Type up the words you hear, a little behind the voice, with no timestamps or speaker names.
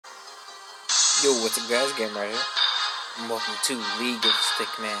Yo, what's up guys, Game right here, and welcome to League of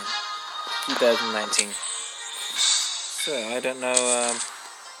Stickman 2019. So, I don't know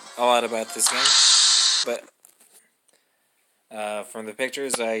a lot about this game, but from the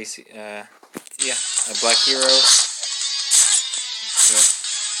pictures I see, yeah, a black hero,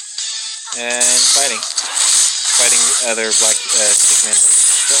 and fighting other black Stickmen.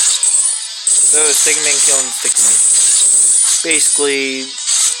 So Stickman killing Stickman. Basically,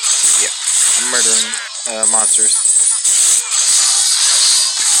 yeah, murdering monsters.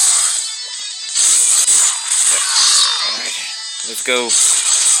 Alright, let's go.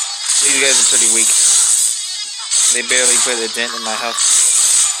 These guys are pretty weak. They barely put a dent in my health.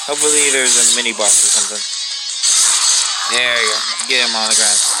 Hopefully there's a mini boss or something. There you go. Get him on the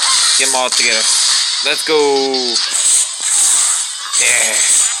ground. Get them all together. Let's go. Yeah.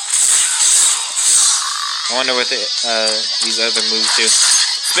 I wonder what these other moves do.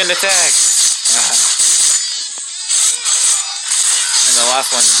 Spin attack. And the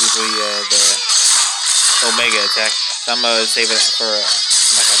last one's usually the Omega attack. So I'm gonna save it for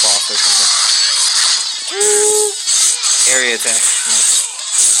like a boss or something. Area attack. Nice.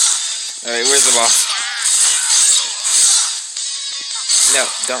 Alright, where's the boss? No,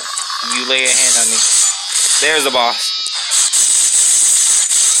 don't. You lay a hand on me. There's the boss.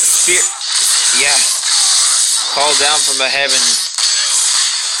 Spear. Yes. Call down from the heavens.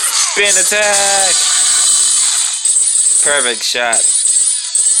 Spin attack. Perfect shot.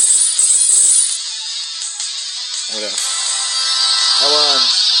 What else? I won.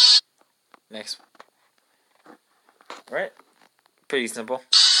 Next. Right? Pretty simple.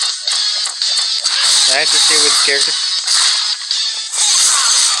 I have to stay with this character.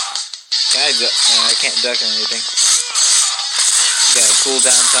 Can I duck? No, I can't duck or anything. Got a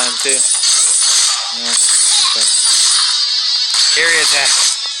cooldown time too. Yeah. Okay. Area attack.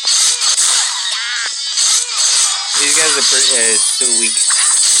 These guys are pretty so weak.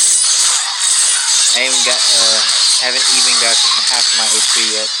 I haven't even got half my HP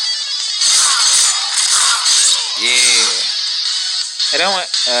yet. Yeah. I don't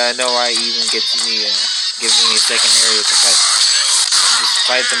know why I even gives me a second area to fight. Just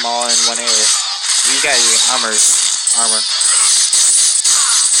fight them all in one area. These guys are armor.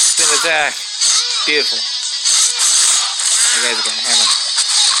 Spin attack. Beautiful. You guys are gonna hammer.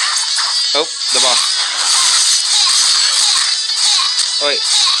 Oh, the boss. Oh wait.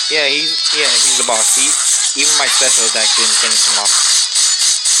 Yeah, he's the boss. Even my special attack didn't finish him off.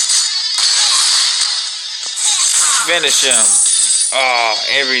 Finish him. Oh,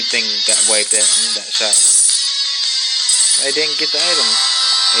 everything got wiped out in that shot. I didn't get the items.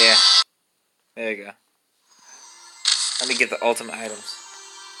 Yeah. There you go. Let me get the ultimate items.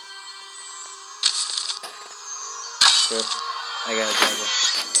 Yep. I got a dagger.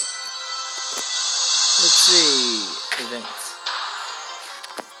 Let's see. Events.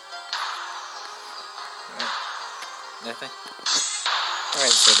 Alright. Nothing.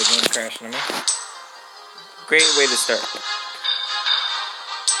 Alright, so the game crashed on me. Great way to start.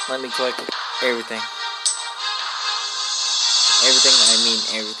 Let me collect everything. Everything, I mean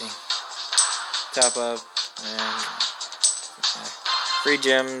everything. Top up, and free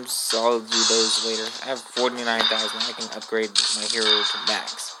gems, I'll do those later. I have 49,000, I can upgrade my hero to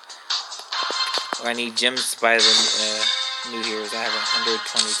max. I need gems to buy the new heroes, I have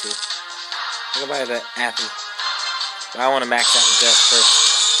 122. I can buy the athlete. But I want to max out Gus first.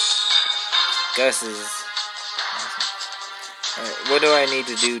 Gus is awesome. Alright, what do I need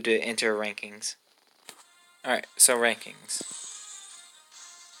to do to enter rankings? Alright, so rankings.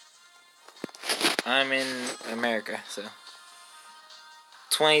 I'm in America, so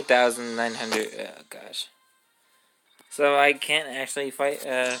 20,900. Oh gosh. So I can't actually fight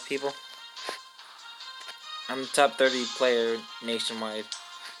people. I'm top 30 player nationwide.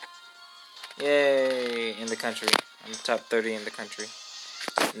 Yay! In the country. I'm top 30 in the country.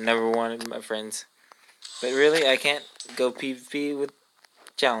 Never wanted my friends. But really, I can't go PvP with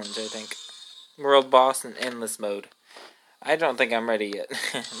challenge, I think. World boss and endless mode. I don't think I'm ready yet.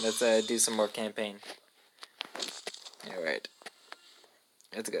 Let's do some more campaign. Alright.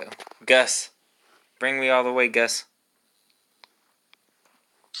 Let's go. Gus. Bring me all the way, Gus.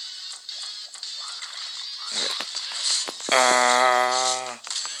 Alright.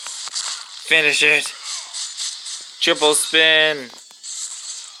 Finish it. Triple spin.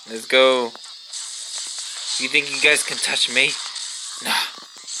 Let's go. You think you guys can touch me? Nah.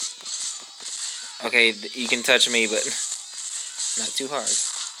 Okay, you can touch me, but not too hard.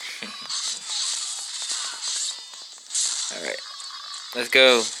 Alright. Let's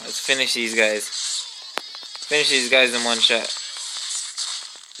go. Let's finish these guys. Finish these guys in one shot.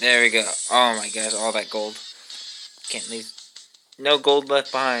 There we go. Oh my gosh, all that gold. Can't leave. No gold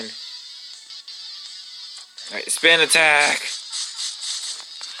left behind. Alright, spin attack.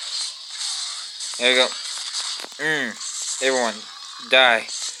 There we go. Everyone, die.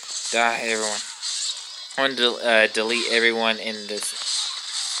 Die, everyone. I want to delete everyone in this.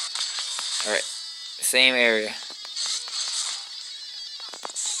 Alright, same area.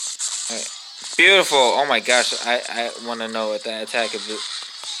 Alright, beautiful. Oh my gosh, I want to know what that attack is.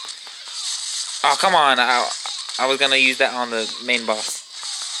 Oh, come on. I was going to use that on the main boss.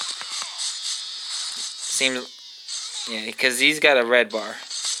 Seems, yeah, because he's got a red bar.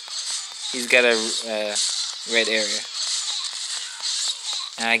 He's got a red area.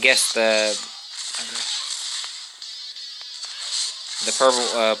 And I guess the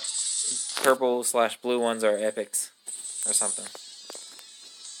purple / blue ones are epics or something.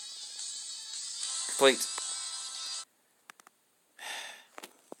 Complete.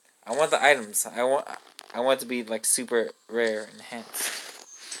 I want the items. I want to be like super rare and enhanced.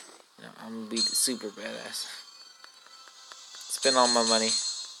 You know, I'm gonna be super badass. Spend all my money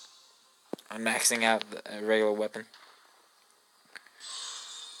on maxing out the regular weapon.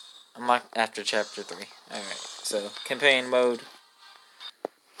 Unlocked after chapter 3. Alright, so campaign mode.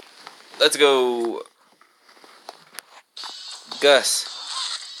 Let's go. Gus.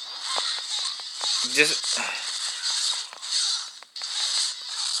 Just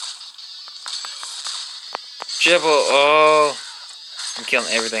triple. Oh, I'm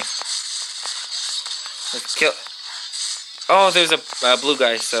killing everything. Let's kill. Oh, there's a blue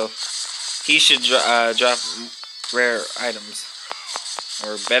guy, so he should drop rare items.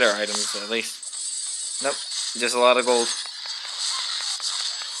 Or better items, at least. Nope, just a lot of gold.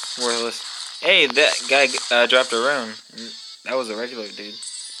 Worthless. Hey, that guy dropped a rune. That was a regular dude.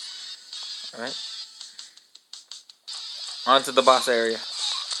 Alright. On to the boss area.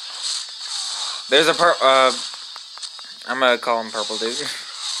 There's a I'm gonna call him purple dude.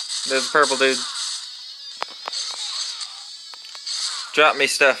 There's a purple dude. Drop me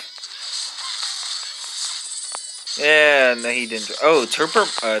stuff. Yeah, no, he didn't. Oh, two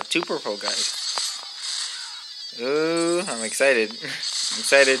purple guys. Ooh, I'm excited. I'm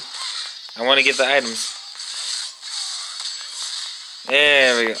excited. I want to get the items.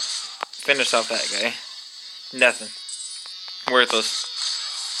 There we go. Finish off that guy. Nothing. Worthless.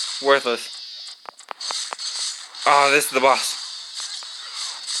 Worthless. Oh, this is the boss.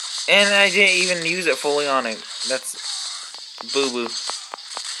 And I didn't even use it fully on him. That's boo-boo.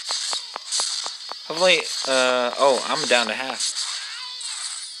 Hopefully, oh, I'm down to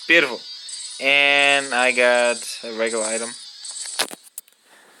half. Beautiful. And I got a regular item.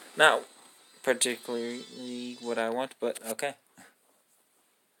 Not particularly what I want, but okay.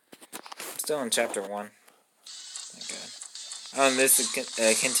 I'm still in chapter 1. Thank God. Oh, and this is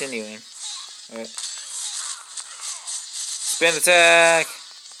continuing. Alright. Spin attack!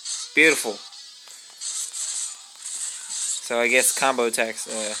 Beautiful. So I guess combo attacks,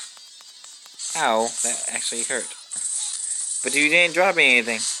 ow, that actually hurt. But you didn't drop me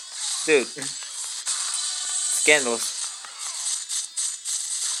anything. Dude. Scandalous.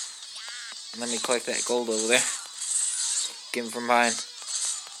 Let me collect that gold over there. Get him from behind.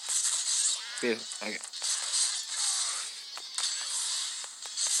 Beautiful. Okay.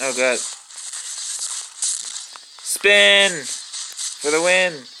 Oh god. Spin! For the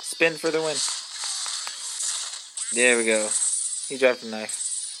win! Spin for the win. There we go. He dropped a knife.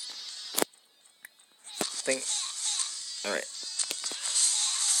 Alright.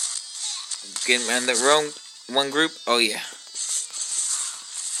 Getting in the wrong one group. Oh yeah.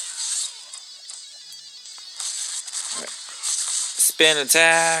 Alright. Spin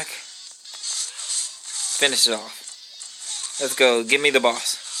attack. Finish it off. Let's go. Give me the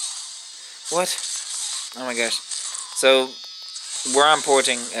boss. What? Oh my gosh. So where I'm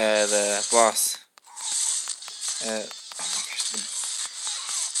porting the boss. Oh my gosh.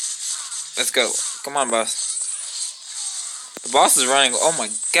 Let's go. Come on, boss. The boss is running. Oh my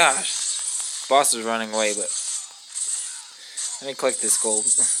gosh. The boss is running away, but let me collect this gold.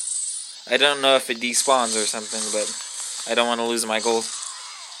 I don't know if it despawns or something, but I don't want to lose my gold.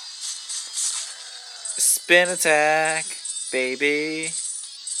 Spin attack, baby.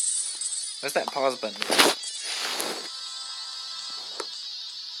 What's that pause button?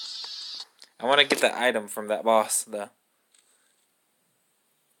 I want to get the item from that boss, though.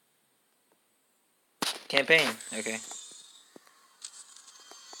 Campaign. Okay.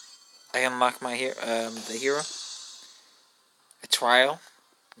 I unlock my the hero. A trial.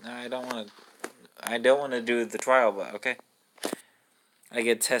 No, I don't want to. I don't want to do the trial, but okay. I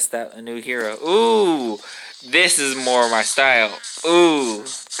get to test out a new hero. Ooh, This is more my style. Ooh,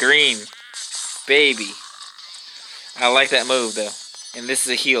 green. Baby. I like that move, though. And this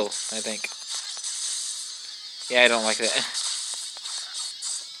is a heal, I think. Yeah, I don't like that.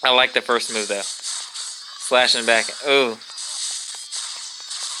 I like the first move, though. Slashing back. Ooh.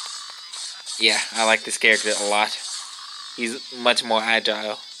 Yeah, I like this character a lot. He's much more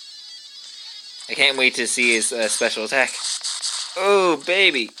agile. I can't wait to see his special attack. Oh,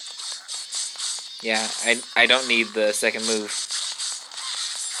 baby. Yeah, I don't need the second move.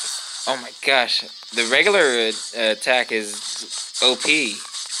 Oh my gosh. The regular attack is OP.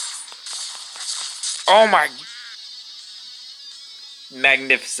 Oh my.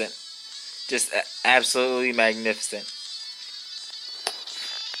 Magnificent. Just absolutely magnificent.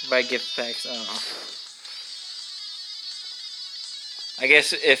 Buy gift packs. Oh. I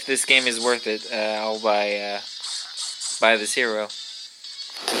guess if this game is worth it, I'll buy this hero.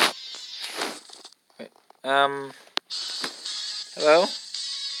 Wait, hello?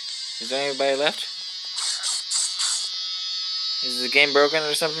 Is there anybody left? Is the game broken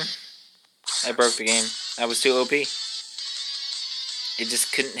or something? I broke the game. I was too OP. It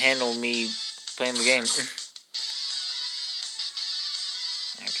just couldn't handle me playing the game.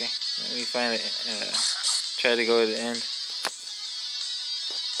 Okay, let me find it. Try to go to the end.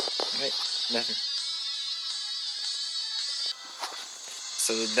 Wait, nothing.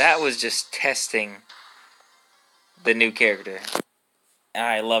 So that was just testing the new character.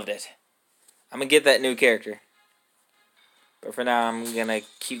 I loved it. I'm gonna get that new character. But for now, I'm gonna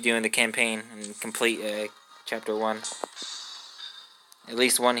keep doing the campaign and complete chapter 1. At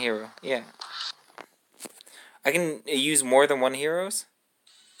least one hero. Yeah. I can use more than one heroes?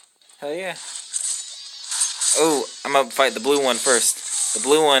 Hell yeah. Oh, I'm gonna fight the blue one first. The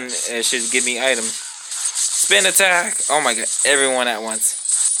blue one should give me items. Spin attack! Oh my god, everyone at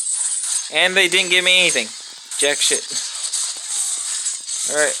once. And they didn't give me anything. Jack shit.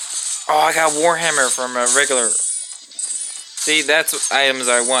 Alright. Oh, I got Warhammer from a regular. See, that's items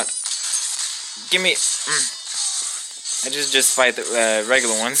I want. Give me. I just fight the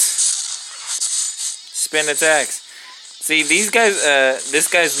regular ones. Spin attacks. See, these guys. This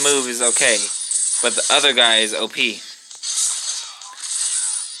guy's move is okay, but the other guy is OP.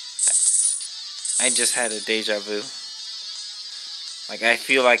 I just had a deja vu. Like I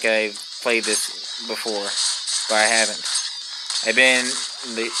feel like I've played this before, but I haven't. I've been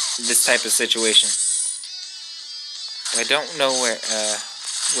in this type of situation. I don't know where.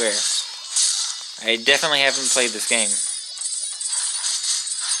 I definitely haven't played this game.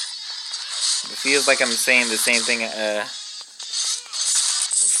 It feels like I'm saying the same thing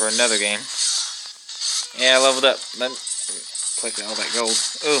for another game. Yeah, I leveled up. Let me click all that gold.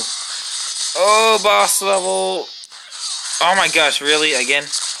 Ooh. Oh, boss level. Oh my gosh, really? Again?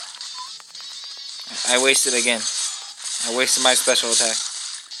 I wasted again. I wasted my special attack.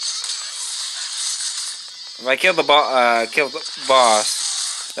 If I kill the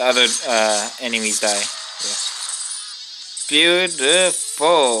boss, the other enemies die. Yeah.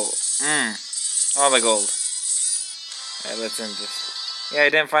 Beautiful. All the gold. Alright, let's end this. Yeah, I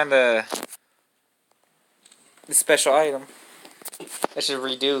didn't find the special item. I should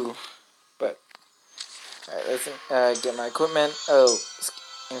redo. But alright, let's get my equipment. Oh,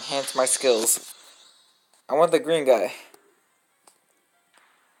 enhance my skills. I want the green guy.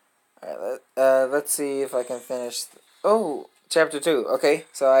 Alright, let's see if I can finish. Oh, chapter 2. Okay,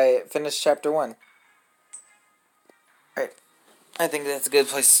 so I finished chapter 1. Alright, I think that's a good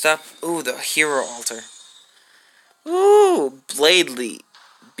place to stop. Ooh, the hero altar. Ooh, Bladely.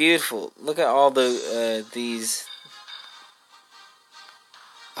 Beautiful. Look at all the these.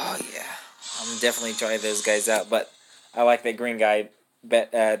 Oh yeah, I'm definitely trying those guys out. But I like that green guy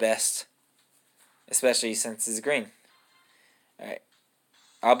best, especially since it's green. All right,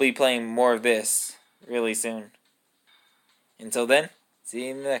 I'll be playing more of this really soon. Until then, see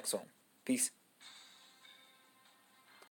you in the next one. Peace.